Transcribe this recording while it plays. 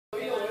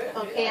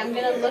Okay, I'm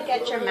going to look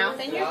at your mouth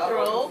and your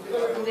throat.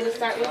 I'm going to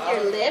start with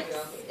your lips.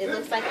 It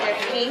looks like they're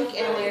pink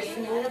and they're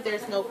smooth.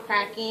 There's no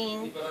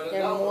cracking.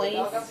 They're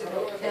moist.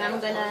 Then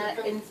I'm going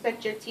to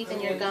inspect your teeth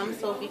and your gums,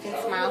 so if you can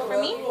smile for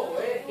me.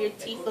 Your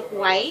teeth look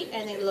white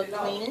and they look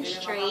clean and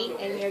straight.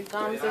 And your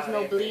gums, there's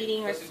no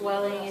bleeding or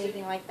swelling,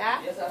 anything like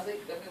that.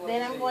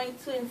 Then I'm going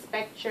to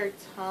inspect your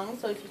tongue,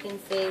 so if you can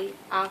say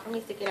ah for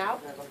me, stick it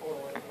out.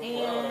 And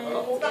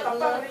it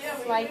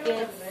looks like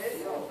it's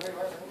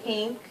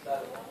pink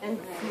and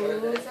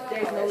smooth.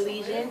 There's no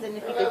lesions. And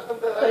if you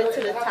could put it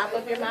to the top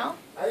of your mouth.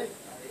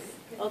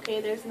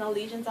 Okay, there's no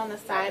lesions on the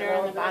side or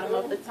on the bottom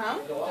of the tongue.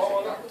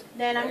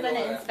 Then I'm going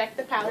to inspect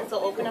the palate, so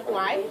open up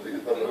wide.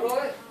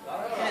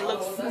 And it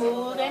looks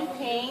smooth and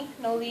pink,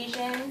 no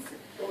lesions.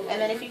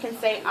 And then if you can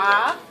say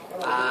ah.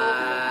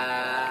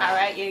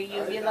 Alright, your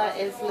uvula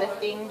is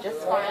lifting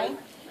just fine.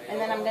 And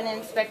then I'm going to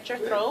inspect your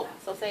throat,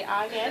 so say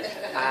ah again.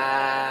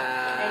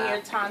 And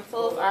your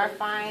tonsils are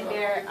fine.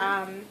 They're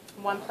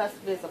 1+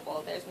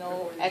 visible. There's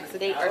no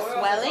exudate or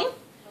swelling.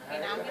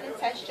 And now I'm going to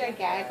test your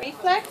gag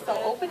reflex. So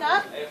open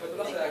up,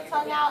 stick your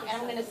tongue out, and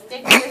I'm going to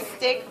stick your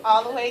stick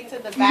all the way to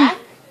the back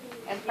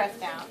and press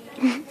down.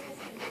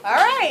 All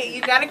right,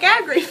 you got a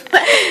gag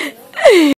reflex.